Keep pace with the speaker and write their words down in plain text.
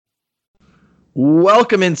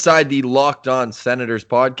Welcome inside the Locked On Senators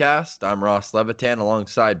podcast. I'm Ross Levitan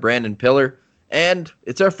alongside Brandon Pillar, and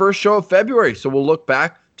it's our first show of February, so we'll look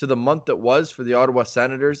back to the month that was for the Ottawa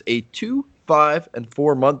Senators, a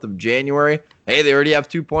 2-5-4 month of January. Hey, they already have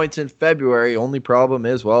 2 points in February. Only problem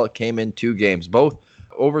is, well, it came in 2 games, both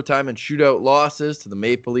overtime and shootout losses to the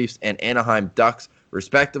Maple Leafs and Anaheim Ducks,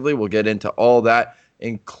 respectively. We'll get into all that,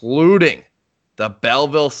 including the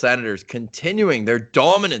Belleville Senators continuing their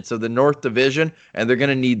dominance of the North Division, and they're going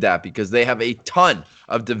to need that because they have a ton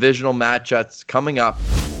of divisional matchups coming up.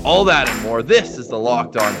 All that and more. This is the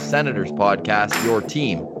Locked On Senators podcast, your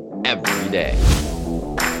team every day.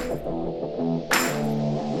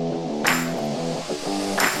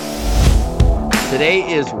 Today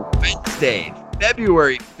is Wednesday,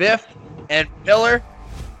 February 5th, and Pillar,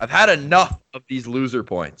 I've had enough of these loser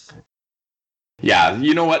points. Yeah,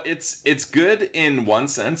 you know what? It's good in one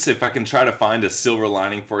sense. If I can try to find a silver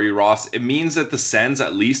lining for you, Ross, it means that the Sens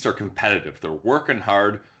at least are competitive. They're working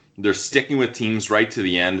hard. They're sticking with teams right to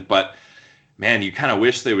the end. But, man, you kind of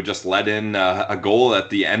wish they would just let in a goal at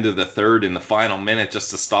the end of the third in the final minute just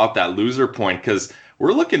to stop that loser point, because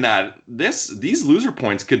we're looking at these loser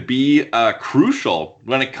points could be crucial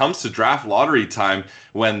when it comes to draft lottery time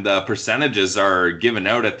when the percentages are given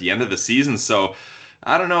out at the end of the season. So,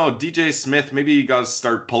 I don't know, DJ Smith, maybe you got to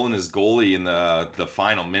start pulling his goalie in the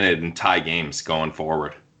final minute and tie games going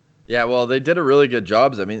forward. Yeah, well, they did a really good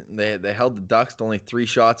job. I mean, they held the Ducks to only 3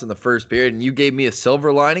 shots in the first period, and you gave me a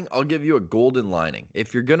silver lining. I'll give you a golden lining.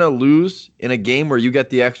 If you're going to lose in a game where you get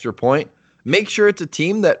the extra point, make sure it's a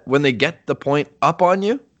team that when they get the point up on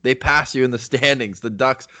you, they pass you in the standings. The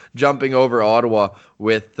Ducks jumping over Ottawa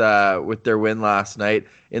with their win last night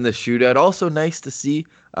in the shootout. Also nice to see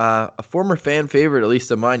a former fan favorite, at least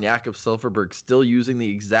of mine, Jakob Silfverberg, still using the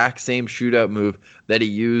exact same shootout move that he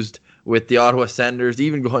used with the Ottawa Senators,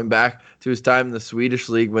 even going back to his time in the Swedish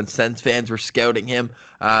League when Sens fans were scouting him,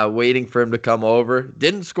 waiting for him to come over.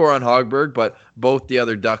 Didn't score on Hogberg, but both the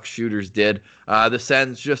other Ducks shooters did. The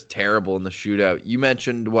Sens just terrible in the shootout. You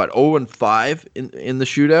mentioned, 0-5 in the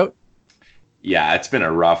shootout? Yeah, it's been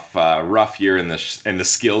a rough year in the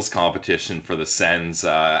skills competition for the Sens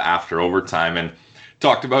after overtime, and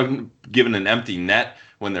talked about giving an empty net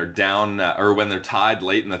when they're down or when they're tied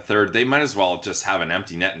late in the third. They might as well just have an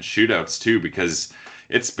empty net in shootouts too, because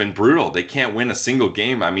it's been brutal. They can't win a single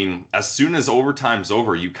game. I mean, as soon as overtime's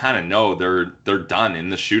over, you kind of know they're done in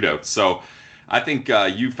the shootouts. So I think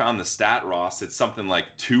you found the stat, Ross. It's something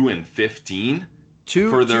like 2-15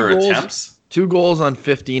 for their attempts. 2 goals on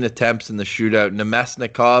 15 attempts in the shootout.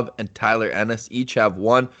 Nemesnikov and Tyler Ennis each have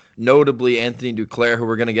 1. Notably, Anthony Duclair, who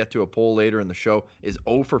we're going to get to a poll later in the show, is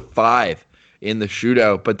 0-for-5 in the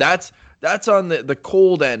shootout. But that's on the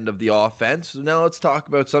cold end of the offense. So now let's talk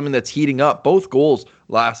about something that's heating up. Both goals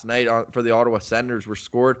last night for the Ottawa Senators were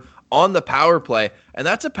scored on the power play, and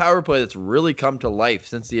that's a power play that's really come to life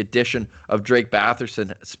since the addition of Drake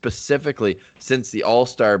Batherson, specifically since the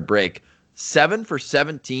All-Star break. 7 for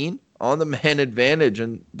 17 on the man advantage,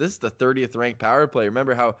 and this is the 30th ranked power play.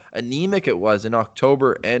 Remember how anemic it was in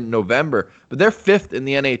October and November, but they're 5th in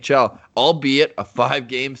the NHL, albeit a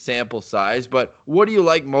 5-game sample size. But what do you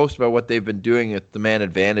like most about what they've been doing with the man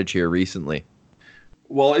advantage here recently?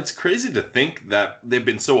 Well, it's crazy to think that they've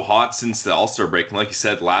been so hot since the All-Star break. And like you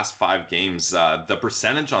said, last 5 games, the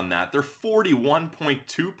percentage on that, they're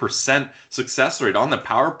 41.2% success rate on the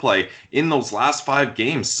power play in those last 5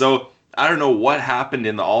 games. So I don't know what happened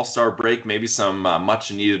in the All-Star break. Maybe some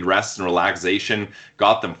much-needed rest and relaxation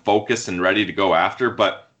got them focused and ready to go after,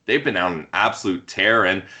 but they've been on an absolute tear.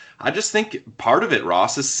 And I just think part of it,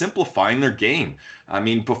 Ross, is simplifying their game. I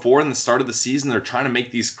mean, before in the start of the season, they're trying to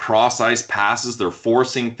make these cross-ice passes. They're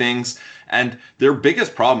forcing things. And their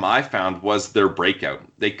biggest problem I found was their breakout.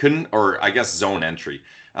 They couldn't, or I guess zone entry.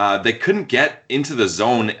 They couldn't get into the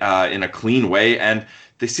zone in a clean way. And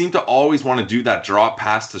they seem to always want to do that drop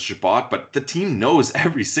pass to Chabot, but the team knows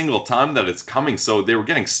every single time that it's coming, so they were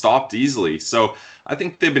getting stopped easily. So I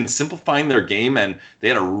think they've been simplifying their game, and they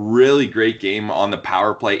had a really great game on the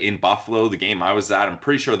power play in Buffalo, the game I was at. I'm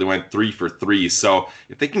pretty sure they went 3 for 3. So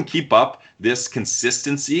if they can keep up this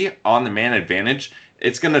consistency on the man advantage,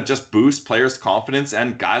 it's going to just boost players' confidence,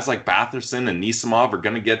 and guys like Batherson and Nisimov are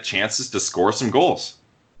going to get chances to score some goals.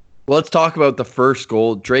 Well, let's talk about the first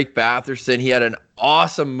goal. Drake Batherson, he had an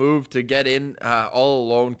awesome move to get in all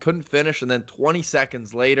alone, couldn't finish, and then 20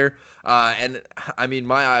 seconds later, and I mean,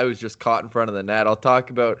 my eye was just caught in front of the net. I'll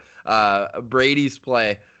talk about Brady's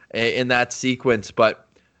play in that sequence, but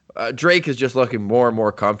Drake is just looking more and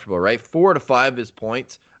more comfortable, right? 4 to 5 of his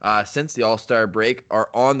points since the All-Star break are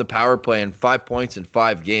on the power play and 5 points in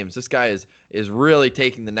 5 games. This guy is really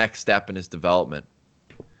taking the next step in his development.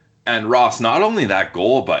 And Ross, not only that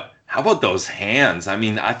goal, but how about those hands? I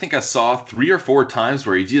mean, I think I saw 3 or 4 times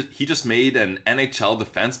where he just made an NHL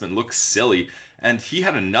defenseman look silly, and he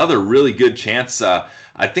had another really good chance.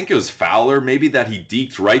 I think it was Fowler, maybe, that he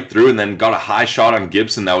deked right through and then got a high shot on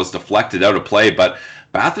Gibson that was deflected out of play. But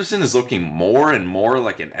Batherson is looking more and more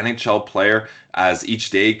like an NHL player as each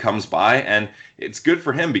day comes by, and it's good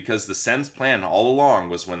for him because the Sens' plan all along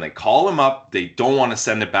was when they call him up, they don't want to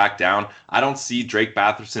send it back down. I don't see Drake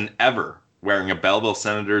Batherson ever wearing a Belleville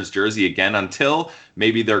Senators jersey again until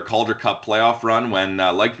maybe their Calder Cup playoff run when,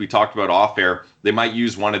 like we talked about off air, they might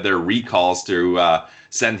use one of their recalls to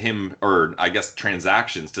send him, or I guess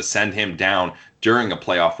transactions to send him down during a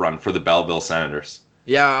playoff run for the Belleville Senators.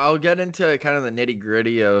 Yeah, I'll get into kind of the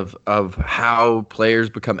nitty-gritty of how players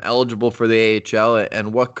become eligible for the AHL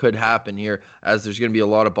and what could happen here, as there's going to be a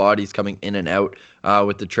lot of bodies coming in and out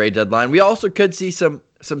with the trade deadline. We also could see some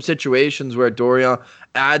situations where Dorion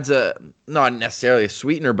adds not necessarily a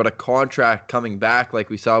sweetener, but a contract coming back, like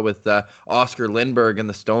we saw with Oscar Lindbergh in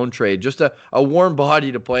the Stone trade. Just a warm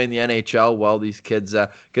body to play in the NHL while these kids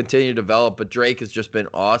continue to develop. But Drake has just been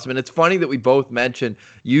awesome. And it's funny that we both mentioned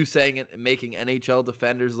you saying it, making NHL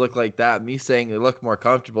defenders look like that, me saying they look more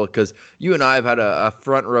comfortable, because you and I have had a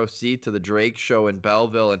front row seat to the Drake show in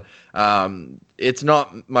Belleville. And it's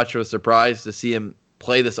not much of a surprise to see him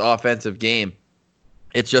play this offensive game.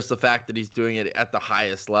 It's just the fact that he's doing it at the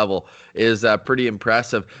highest level is pretty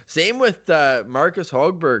impressive. Same with Marcus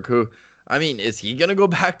Hogberg, who, I mean, is he going to go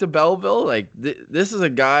back to Belleville? Like, this is a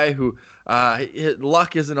guy who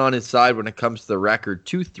luck isn't on his side when it comes to the record,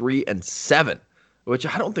 2-3-7, which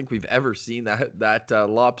I don't think we've ever seen that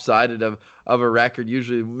lopsided of a record.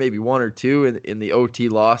 Usually maybe 1 or 2 in the OT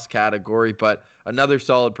loss category, but another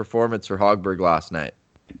solid performance for Hogberg last night.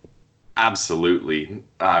 Absolutely.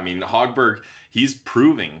 I mean, Hogberg, he's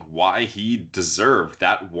proving why he deserved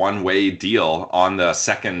that one-way deal on the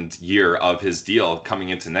second year of his deal coming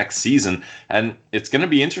into next season. And it's going to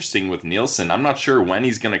be interesting with Nielsen. I'm not sure when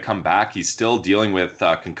he's going to come back. He's still dealing with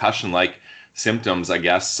concussion-like symptoms, I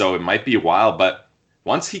guess, so it might be a while. But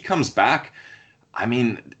once he comes back, I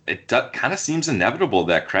mean, it kind of seems inevitable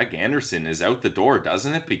that Craig Anderson is out the door,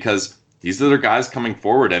 doesn't it? Because these are the guys coming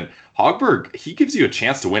forward, and Hogberg, he gives you a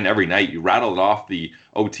chance to win every night. You rattled off the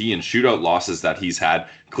OT and shootout losses that he's had.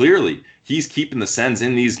 Clearly, he's keeping the Sens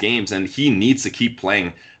in these games, and he needs to keep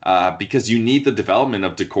playing because you need the development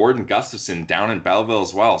of Decord and Gustafson down in Belleville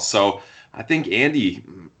as well. So I think, Andy,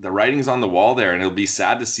 the writing's on the wall there, and it'll be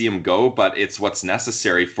sad to see him go, but it's what's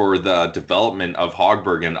necessary for the development of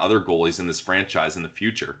Hogberg and other goalies in this franchise in the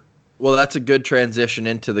future. Well, that's a good transition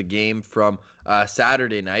into the game from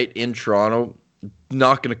Saturday night in Toronto.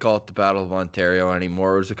 Not going to call it the Battle of Ontario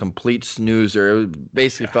anymore. It was a complete snoozer. It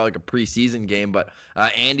basically felt like a preseason game, but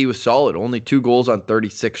Andy was solid. Only 2 goals on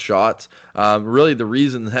 36 shots. Really the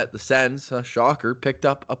reason that the Sens, shocker, picked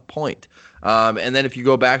up a point. And then if you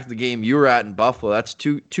go back to the game you were at in Buffalo, that's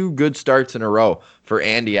two good starts in a row for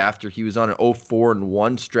Andy after he was on an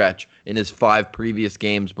 0-4-1 stretch in his 5 previous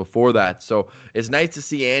games before that. So it's nice to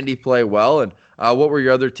see Andy play well. And what were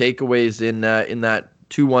your other takeaways in that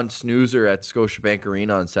 2-1 snoozer at Scotiabank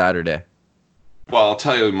Arena on Saturday? Well, I'll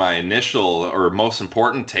tell you, my initial or most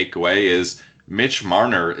important takeaway is Mitch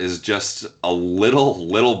Marner is just a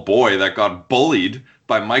little boy that got bullied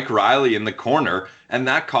by Mike Riley in the corner, and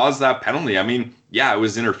that caused that penalty. I mean, yeah, it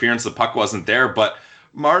was interference. The puck wasn't there, but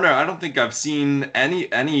Marner, I don't think I've seen any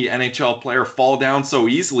NHL player fall down so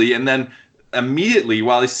easily, and then immediately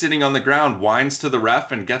while he's sitting on the ground whines to the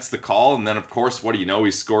ref and gets the call, and then of course, what do you know,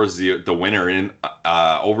 he scores the winner in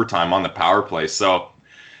overtime on the power play. So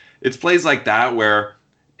it's plays like that where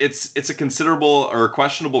it's a considerable or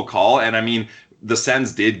questionable call, and I mean, the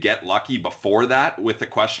Sens did get lucky before that with the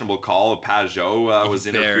questionable call of Pajot was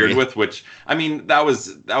interfered with, which, I mean, that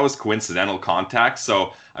was coincidental contact.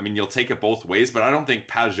 So, I mean, you'll take it both ways, but I don't think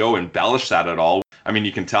Pajot embellished that at all. I mean,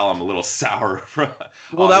 you can tell I'm a little sour.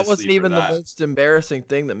 Well, that wasn't even the most embarrassing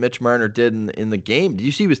thing that Mitch Marner did in the game. Did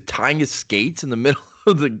you see he was tying his skates in the middle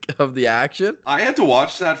of the action? I had to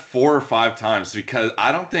watch that 4 or 5 times because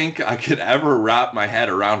I don't think I could ever wrap my head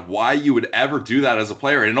around why you would ever do that as a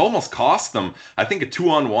player. And it almost cost them. I think a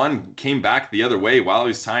 2-on-1 came back the other way while he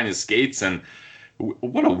was tying his skates. And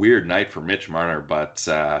what a weird night for Mitch Marner. But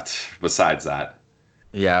besides that.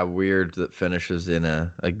 Yeah, weird that finishes in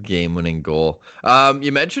a game-winning goal.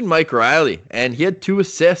 You mentioned Mike Riley, and he had 2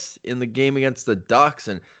 assists in the game against the Ducks.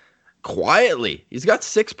 And quietly, he's got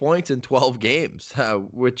 6 points in 12 games,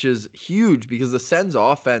 which is huge because the Sens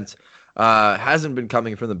offense hasn't been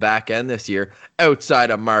coming from the back end this year,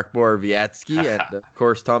 outside of Mark Borowiecki and, of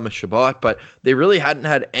course, Thomas Chabot. But they really hadn't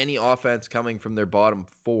had any offense coming from their bottom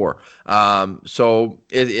four. So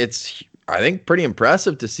it's, I think, pretty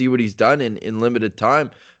impressive to see what he's done in limited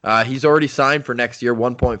time. He's already signed for next year,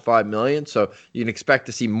 $1.5 million. So you can expect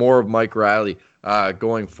to see more of Mike Reilly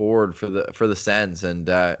going forward for the Sens. And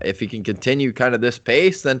if he can continue kind of this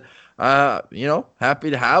pace, then happy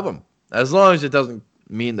to have him, as long as it doesn't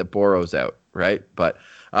mean that Boro's out, right? But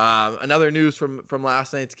another news from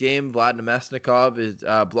last night's game: Vlad Namestnikov is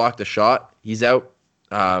blocked a shot. He's out.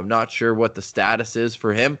 Not sure what the status is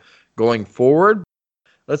for him going forward.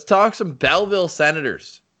 Let's talk some Belleville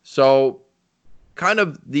Senators. So, kind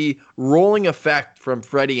of the rolling effect from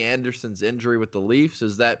Freddie Anderson's injury with the Leafs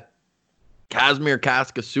is that Kazimir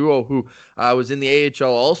Kaskasuo, who was in the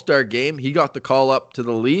AHL All-Star game, he got the call up to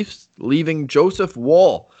the Leafs, leaving Joseph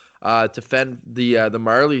Woll to fend the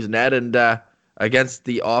Marlies net and against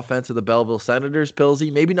the offense of the Belleville Senators.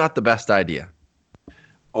 Pilsy, maybe not the best idea.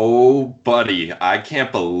 Oh, buddy, I can't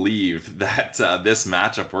believe that this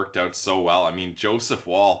matchup worked out so well. I mean, Joseph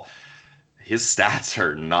Woll, his stats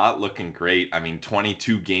are not looking great. I mean,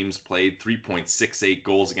 22 games played, 3.68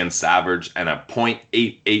 goals against average, and a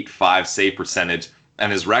 .885 save percentage.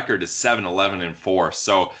 And his record is 7-11-4.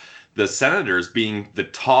 So the Senators, being the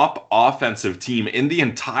top offensive team in the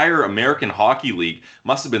entire American Hockey League,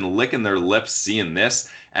 must have been licking their lips seeing this.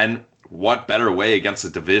 And what better way against a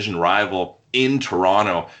division rival in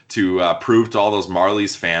Toronto to prove to all those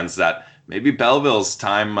Marlies fans that maybe Belleville's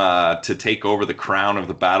time to take over the crown of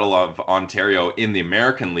the Battle of Ontario in the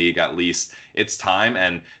American League, at least. It's time,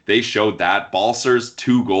 and they showed that. Balcers,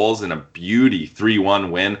 2 goals and a beauty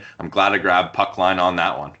 3-1 win. I'm glad I grabbed puck line on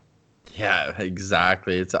that one. Yeah,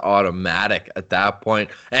 exactly. It's automatic at that point.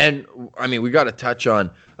 And, I mean, we got to touch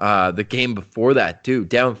on the game before that, too.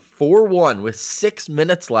 Down 4-1 with 6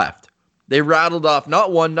 minutes left. They rattled off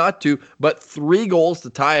not 1, not 2, but 3 goals to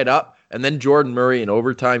tie it up. And then Jordan Murray in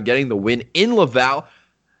overtime getting the win in Laval.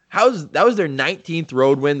 That was their 19th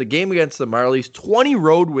road win. The game against the Marlies, 20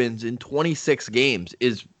 road wins in 26 games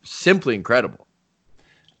is simply incredible.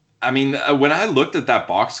 I mean, when I looked at that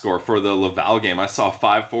box score for the Laval game, I saw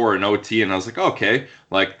 5-4 in OT, and I was like, okay,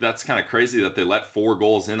 like that's kind of crazy that they let 4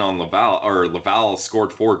 goals in on Laval, or Laval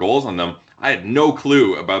scored 4 goals on them. I had no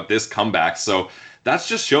clue about this comeback. So that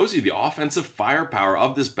just shows you the offensive firepower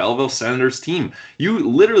of this Belleville Senators team. You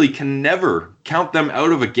literally can never count them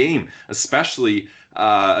out of a game, especially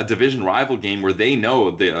a division rival game where they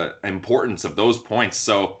know the importance of those points.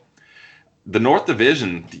 So the North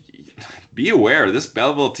Division, be aware, this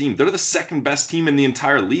Belleville team, they're the second best team in the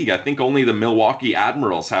entire league. I think only the Milwaukee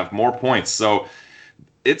Admirals have more points. So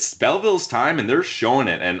it's Belleville's time, and they're showing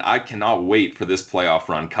it, and I cannot wait for this playoff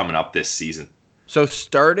run coming up this season. So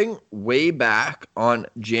starting way back on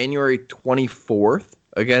January 24th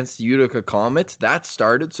against Utica Comets, that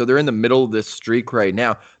started. So they're in the middle of this streak right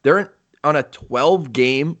now. They're on a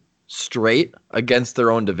 12-game straight against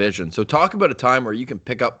their own division. So talk about a time where you can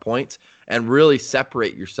pick up points and really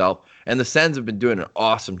separate yourself. And the Sens have been doing an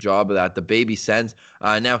awesome job of that. The baby Sens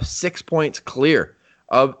now 6 points clear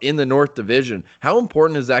in the North Division. How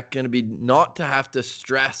important is that going to be not to have to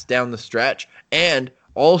stress down the stretch? And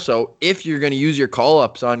also, if you're going to use your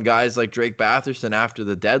call-ups on guys like Drake Batherson after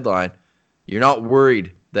the deadline, you're not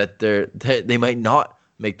worried that they might not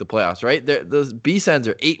make the playoffs, right? Those B-Sens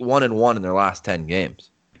are 8-1-1 in their last 10 games.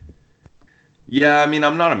 Yeah, I mean,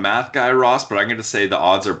 I'm not a math guy, Ross, but I'm going to say the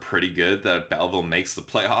odds are pretty good that Belleville makes the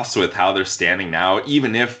playoffs with how they're standing now,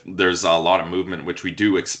 even if there's a lot of movement, which we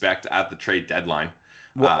do expect at the trade deadline.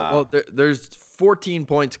 Well, there's 14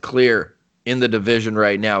 points clear in the division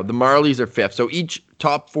right now. The Marlies are 5th. So each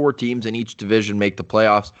top 4 teams in each division make the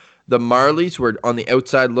playoffs. The Marlies, who are on the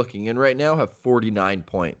outside looking in right now, have 49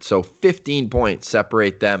 points. So 15 points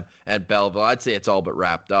separate them and Belleville. I'd say it's all but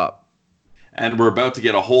wrapped up. And we're about to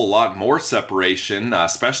get a whole lot more separation,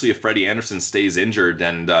 especially if Freddie Anderson stays injured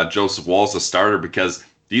and Joseph Woll's a starter, because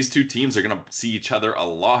these two teams are going to see each other a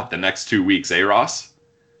lot the next 2 weeks, eh, Ross?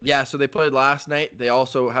 Yeah, so they played last night. They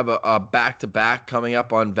also have a back-to-back coming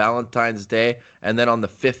up on Valentine's Day and then on the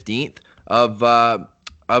 15th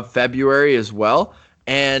of February as well.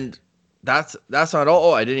 And that's not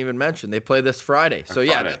all. Oh, I didn't even mention they play this Friday. So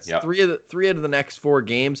yeah, that's yep. three out of the next 4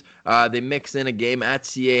 games. They mix in a game at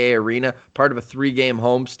CAA Arena, part of a 3-game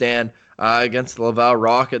homestand against the Laval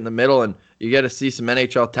Rocket in the middle, and you get to see some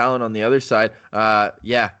NHL talent on the other side.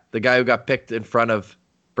 Yeah, the guy who got picked in front of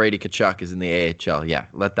Brady Tkachuk is in the AHL. Yeah,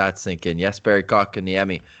 let that sink in. Yes, Barry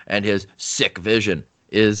Kotkaniemi and his sick vision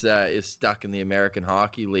is stuck in the American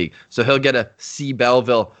Hockey League. So he'll get to see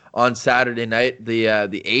Belleville on Saturday night, the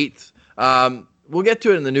 8th We'll get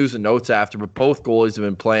to it in the news and notes after, but both goalies have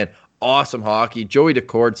been playing awesome hockey. Joey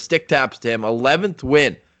Daccord, stick taps to him, 11th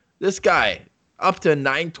win. This guy, up to a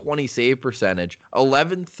 920 save percentage,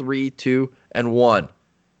 11-3-2-1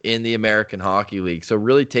 in the American Hockey League. So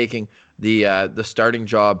really taking the starting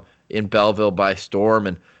job in Belleville by storm.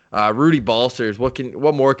 And Rudy Balcers,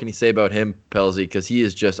 what more can you say about him, Pelzy? Because he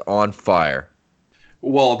is just on fire.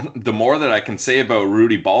 Well, the more that I can say about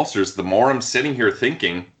Rudy Balcers, the more I'm sitting here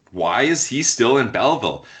thinking, why is he still in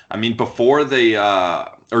Belleville? I mean, before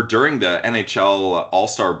or during the NHL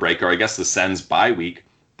All-Star break, or I guess the Sens bye week,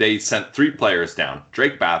 they sent 3 players down: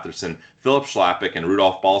 Drake Batherson, Philip Schlappick, and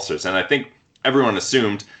Rudolph Balcers. And I think everyone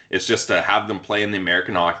assumed it's just to have them play in the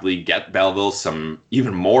American Hockey League, get Belleville some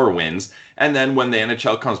even more wins, and then when the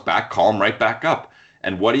NHL comes back, call them right back up.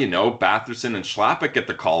 And what do you know? Batherson and Schlappick get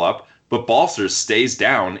the call up, but Balcers stays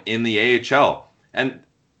down in the AHL. And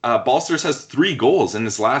Balcers has 3 goals in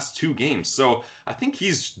his last 2 games. So I think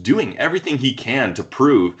he's doing everything he can to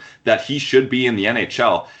prove that he should be in the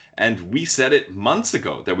NHL. And we said it months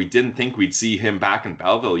ago that we didn't think we'd see him back in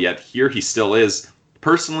Belleville, yet here he still is.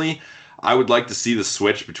 Personally, I would like to see the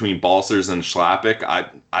switch between Balcers and Schlappick.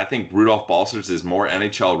 I think Rudolph Balcers is more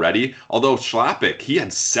NHL ready. Although Schlappick, he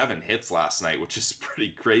had 7 hits last night, which is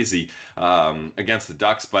pretty crazy against the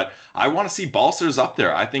Ducks. But I want to see Balcers up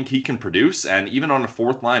there. I think he can produce, and even on a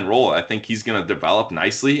 4th line role, I think he's going to develop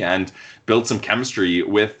nicely and build some chemistry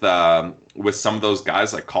with some of those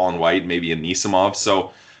guys like Colin White, maybe Anisimov.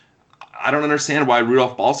 So I don't understand why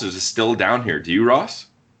Rudolph Balcers is still down here. Do you, Ross?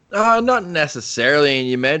 Not necessarily. And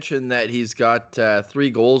you mentioned that he's got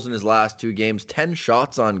 3 goals in his last 2 games, 10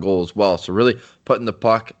 shots on goal as well. So really putting the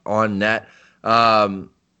puck on net.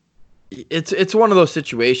 It's one of those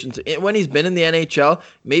situations. When he's been in the NHL,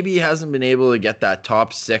 maybe he hasn't been able to get that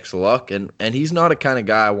top 6 look. And he's not a kind of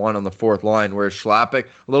guy I want on the 4th line, whereas Schlappick,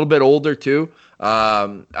 a little bit older too.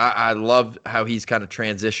 I love how he's kind of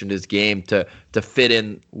transitioned his game to fit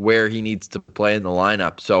in where he needs to play in the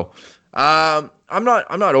lineup. So I'm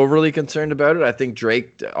not overly concerned about it. I think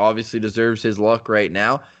Drake obviously deserves his luck right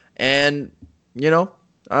now, and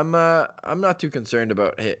I'm not too concerned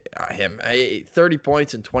about him. 30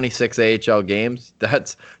 points in 26 AHL games,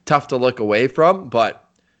 that's tough to look away from. But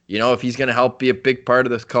if he's going to help be a big part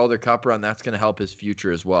of this Calder Cup run, that's going to help his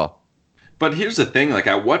future as well. But here's the thing, like,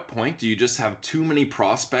 at what point do you just have too many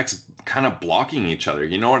prospects kind of blocking each other?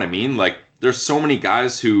 You know what I mean? Like, there's so many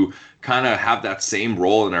guys who kind of have that same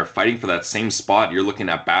role and are fighting for that same spot. You're looking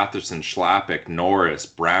at Batherson, Schlappick, Norris,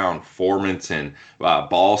 Brown, Formanton,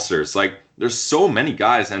 Balcers. Like, there's so many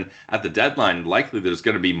guys, and at the deadline, likely there's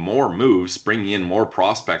going to be more moves, bringing in more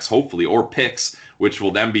prospects, hopefully, or picks, which will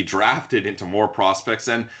then be drafted into more prospects.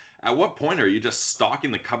 And at what point are you just stocking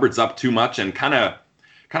the cupboards up too much and kind of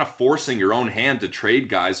forcing your own hand to trade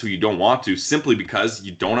guys who you don't want to simply because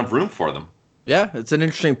you don't have room for them? Yeah, it's an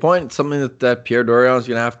interesting point. It's something that Pierre Dorion is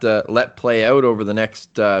going to have to let play out over the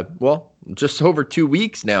next, just over 2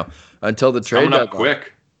 weeks now until the trade coming up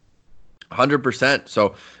quick. 100%.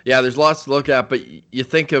 So, yeah, there's lots to look at, but you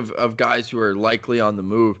think of guys who are likely on the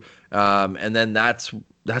move, and then that's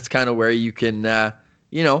kind of where you can,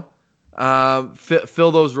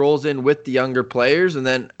 fill those roles in with the younger players, and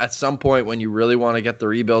then at some point when you really want to get the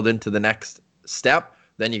rebuild into the next step,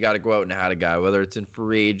 then you got to go out and add a guy, whether it's in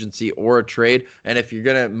free agency or a trade. And if you're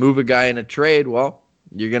going to move a guy in a trade, well,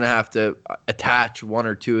 you're going to have to attach 1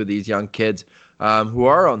 or 2 of these young kids who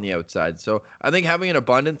are on the outside. So I think having an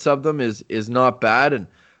abundance of them is not bad, and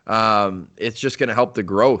it's just going to help the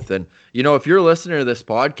growth. And, if you're a listener to this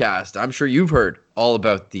podcast, I'm sure you've heard all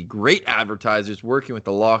about the great advertisers working with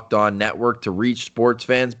the Locked On Network to reach sports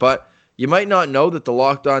fans, but you might not know that the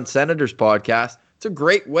Locked On Senators podcast, it's a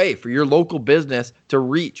great way for your local business to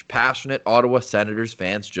reach passionate Ottawa Senators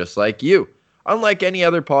fans just like you. Unlike any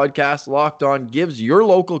other podcast, Locked On gives your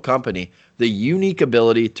local company the unique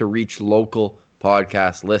ability to reach local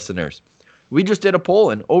podcast listeners. We just did a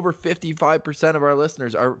poll, and over 55% of our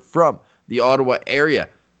listeners are from the Ottawa area.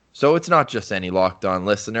 So it's not just any Locked On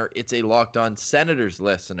listener, it's a Locked On Senators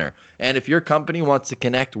listener. And if your company wants to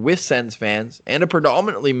connect with Sens fans and a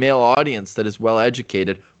predominantly male audience that is well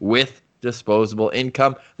educated with disposable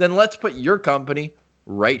income, then let's put your company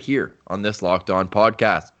right here on this Locked On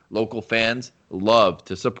podcast. Local fans love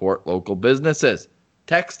to support local businesses.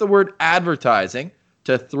 Text the word advertising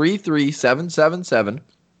to 33777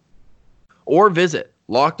 or visit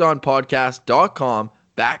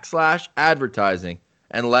lockedonpodcast.com/advertising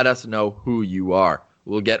and let us know who you are.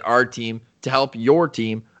 We'll get our team to help your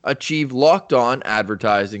team achieve Locked On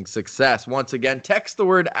advertising success. Once again, text the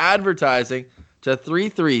word advertising to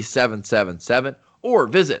 33777 or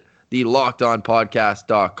visit the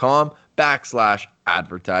lockedonpodcast.com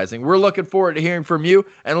senscentral.com/advertising. We're looking forward to hearing from you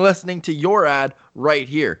and listening to your ad right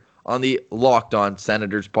here on the Locked On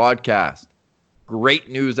Senators podcast. Great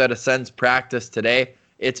news out of Sens practice today.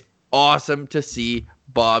 It's awesome to see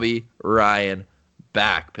Bobby Ryan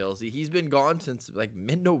back, Pilsy. He's been gone since like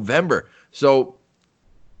mid-November. So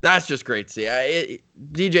that's just great to see.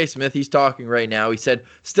 DJ Smith, he's talking right now. He said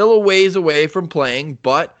still a ways away from playing,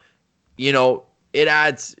 but, you know, it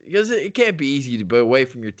adds, because it can't be easy to be away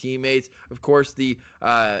from your teammates. Of course, the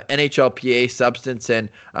NHLPA substance and,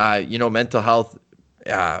 mental health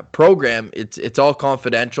program, it's all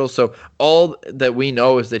confidential. So all that we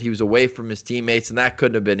know is that he was away from his teammates, and that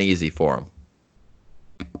couldn't have been easy for him.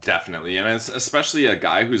 Definitely. And it's especially a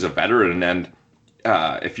guy who's a veteran. And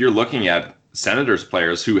if you're looking at Senators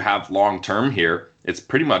players who have long-term here, it's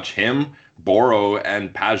pretty much him, Boro,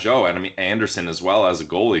 and Pajot, and I mean Anderson as well as a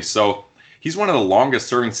goalie. So he's one of the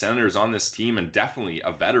longest-serving Senators on this team and definitely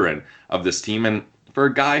a veteran of this team. And for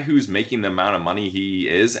a guy who's making the amount of money he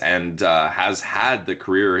is and has had the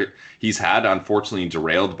career he's had, unfortunately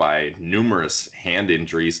derailed by numerous hand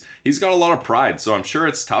injuries, he's got a lot of pride. So I'm sure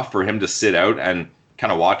it's tough for him to sit out and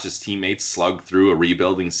kind of watch his teammates slug through a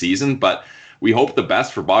rebuilding season. But we hope the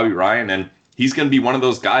best for Bobby Ryan, and he's going to be one of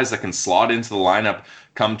those guys that can slot into the lineup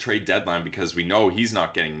come trade deadline, because we know he's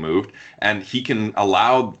not getting moved, and he can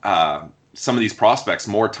allow some of these prospects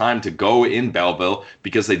more time to go in Belleville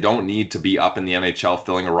because they don't need to be up in the NHL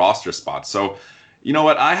filling a roster spot. So, you know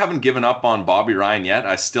what? I haven't given up on Bobby Ryan yet.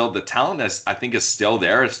 The talent I think is still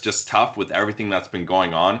there. It's just tough with everything that's been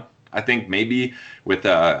going on. I think maybe with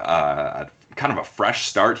a kind of a fresh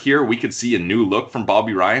start here, we could see a new look from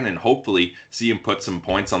Bobby Ryan and hopefully see him put some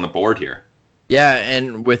points on the board here. Yeah,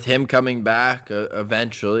 and with him coming back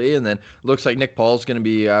eventually, and then looks like Nick Paul's going to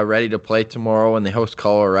be ready to play tomorrow when they host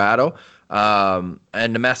Colorado. And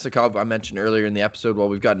Nemestikov, I mentioned earlier in the episode, well,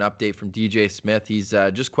 we've got an update from DJ Smith. He's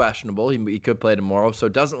just questionable. He could play tomorrow, so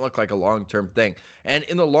it doesn't look like a long-term thing. And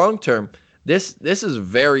in the long term, this is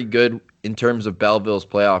very good in terms of Belleville's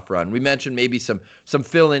playoff run. We mentioned maybe some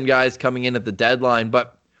fill-in guys coming in at the deadline,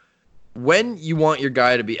 but when you want your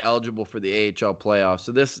guy to be eligible for the AHL playoffs,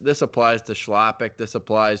 so this applies to Schlappick, this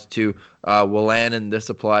applies to Wolanin, this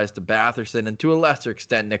applies to Batherson, and to a lesser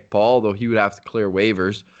extent Nick Paul, though he would have to clear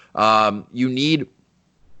waivers. You need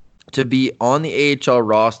to be on the AHL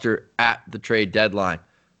roster at the trade deadline.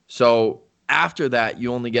 So after that,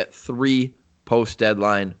 you only get 3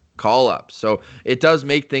 post-deadline call-ups. So it does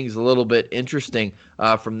make things a little bit interesting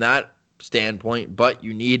from that standpoint, but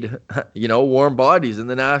you need, warm bodies in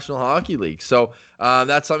the National Hockey League. So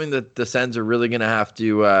that's something that the Sens are really going to have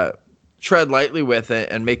to tread lightly with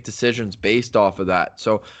and make decisions based off of that.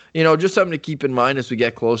 So, just something to keep in mind as we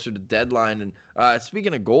get closer to deadline. And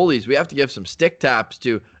speaking of goalies, we have to give some stick taps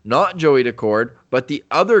to not Joey Daccord, but the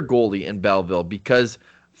other goalie in Belleville, because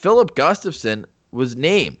Philip Gustafson was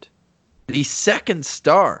named the second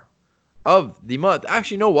star of the month.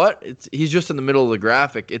 Actually, you know what? He's just in the middle of the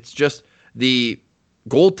graphic. It's just the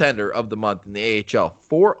goaltender of the month in the AHL.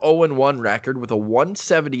 4-0-1 record with a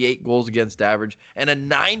 178 goals against average and a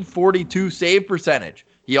 942 save percentage.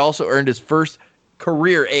 He also earned his first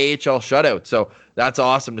career AHL shutout. So that's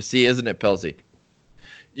awesome to see, isn't it, Pilsy?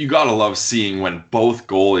 You got to love seeing when both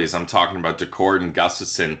goalies, I'm talking about Daccord and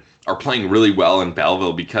Gustafson, are playing really well in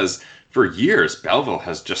Belleville, because for years, Belleville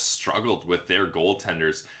has just struggled with their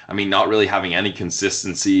goaltenders. I mean, not really having any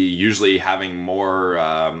consistency, usually having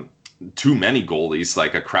too many goalies,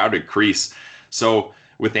 like a crowded crease. So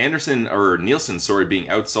with Nielsen being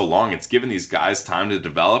out so long, it's given these guys time to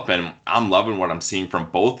develop, and I'm loving what I'm seeing from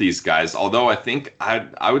both these guys. Although I think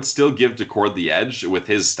I would still give Daccord the edge with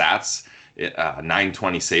his stats.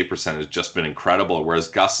 920 save percentage has just been incredible, whereas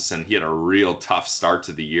Gustafson, he had a real tough start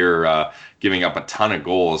to the year, giving up a ton of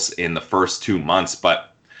goals in the first 2 months.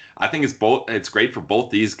 But I think it's great for both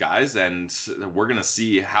these guys, and we're going to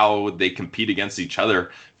see how they compete against each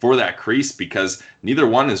other for that crease, because neither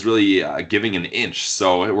one is really giving an inch.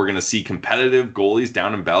 So we're going to see competitive goalies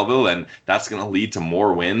down in Belleville, and that's going to lead to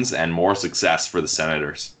more wins and more success for the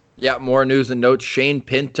Senators. Yeah, more news and notes. Shane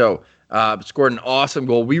Pinto scored an awesome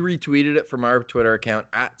goal. We retweeted it from our Twitter account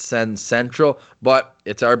at Sens Central, but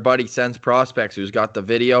it's our buddy Sens Prospects who's got the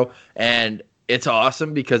video, and it's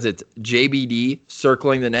awesome because it's JBD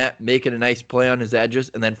circling the net, making a nice play on his edges,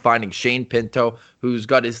 and then finding Shane Pinto, who's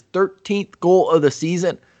got his 13th goal of the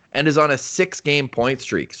season and is on a 6-game point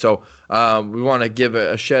streak. So we want to give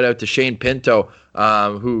a shout out to Shane Pinto,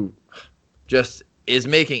 who just is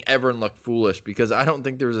making everyone look foolish, because I don't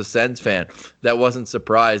think there was a Sens fan that wasn't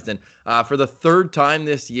surprised. And for the 3rd time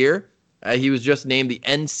this year, he was just named the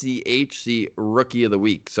NCHC Rookie of the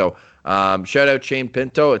Week. So Shout out Shane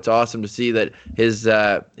Pinto. It's awesome to see that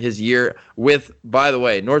his year with, by the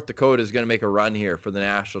way, North Dakota is going to make a run here for the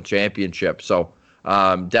national championship. So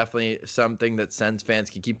definitely something that Sens fans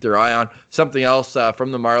can keep their eye on. Something else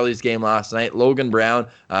from the Marlies game last night, Logan Brown,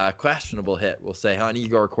 questionable hit, we'll say, on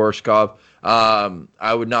Igor Korshkov.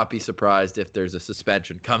 I would not be surprised if there's a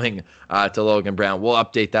suspension coming to Logan Brown. We'll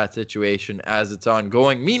update that situation as it's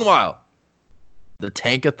ongoing. Meanwhile, the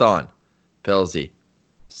Tankathon, Pilsy.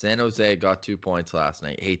 San Jose got 2 points last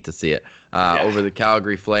night. Hate to see it. Over the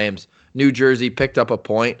Calgary Flames. New Jersey picked up a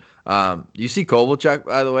point. You see Kovalchuk,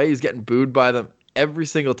 by the way, he's getting booed by them every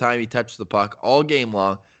single time he touched the puck all game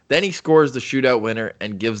long. Then he scores the shootout winner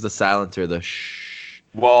and gives the silencer the shh.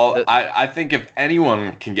 Well, I think if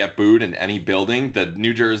anyone can get booed in any building, the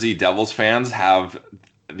New Jersey Devils fans have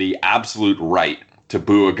the absolute right to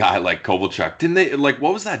boo a guy like Kovalchuk. Didn't they, like,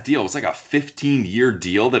 what was that deal? It was like a 15-year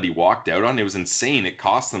deal that he walked out on. It was insane. It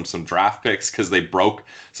cost them some draft picks because they broke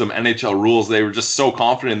some NHL rules. They were just so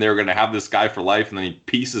confident they were going to have this guy for life, and then he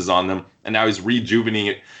pieces on them, and now he's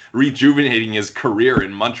rejuvenating his career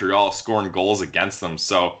in Montreal, scoring goals against them.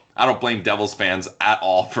 So I don't blame Devils fans at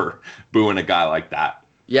all for booing a guy like that.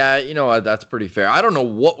 Yeah, you know what? That's pretty fair. I don't know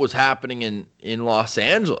what was happening in Los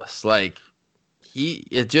Angeles. Like,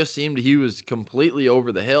 it just seemed he was completely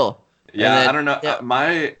over the hill. Yeah, then, I don't know. Yeah.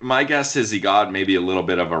 My guess is he got maybe a little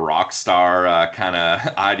bit of a rock star kind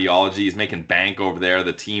of ideology. He's making bank over there.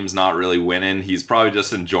 The team's not really winning. He's probably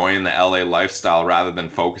just enjoying the LA lifestyle rather than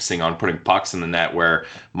focusing on putting pucks in the net, where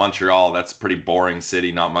Montreal, that's a pretty boring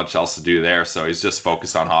city, not much else to do there. So he's just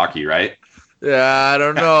focused on hockey, right? Yeah, I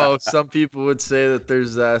don't know. Some people would say that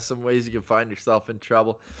there's some ways you can find yourself in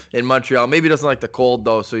trouble in Montreal. Maybe he doesn't like the cold,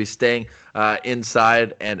 though, so he's staying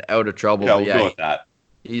inside and out of trouble. Yeah, we'll go with that.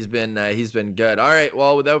 He's been good. All right,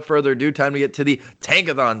 well, without further ado, time to get to the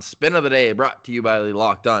Tankathon Spin of the Day, brought to you by the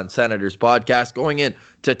Locked On Senators podcast. Going in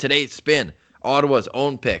to today's spin, Ottawa's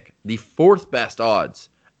own pick, the fourth best odds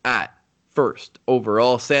at first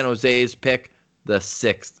overall. San Jose's pick, the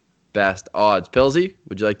sixth best odds. Pilsy,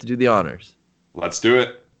 would you like to do the honors? Let's do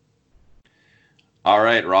it. All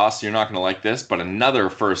right, Ross, you're not going to like this, but another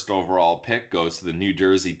first overall pick goes to the New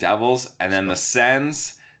Jersey Devils, and then the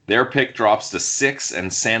Sens, their pick drops to 6,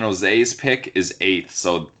 and San Jose's pick is 8th.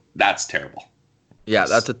 So that's terrible. Yeah,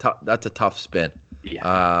 that's a tough spin.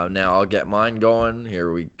 Yeah. Now I'll get mine going.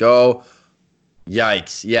 Here we go.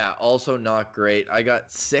 Yikes. Yeah, also not great. I got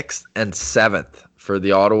 6th and 7th for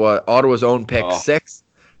the Ottawa's own pick, 6th,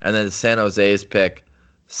 and then San Jose's pick,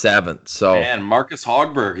 7th. So, man, Marcus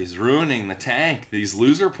Hogberg is ruining the tank. These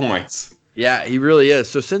loser points. Yeah, he really is.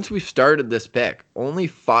 So since we started this pick, only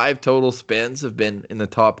 5 total spins have been in the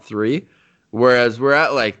top 3, whereas we're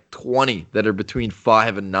at like 20 that are between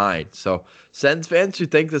 5 and 9. So Sens fans who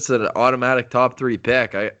think this is an automatic top 3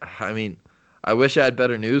 pick, I mean, I wish I had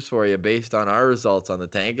better news for you based on our results on the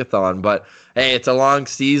Tankathon. But hey, it's a long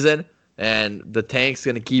season, and the tank's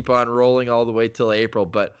going to keep on rolling all the way till April.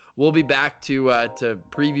 But we'll be back to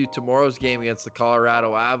preview tomorrow's game against the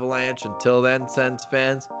Colorado Avalanche. Until then, Sens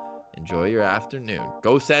fans, enjoy your afternoon.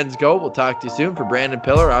 Go Sens, go. We'll talk to you soon. For Brandon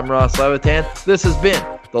Pillar, I'm Ross Levitan. This has been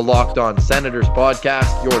the Locked On Senators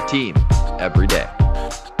podcast, your team every day.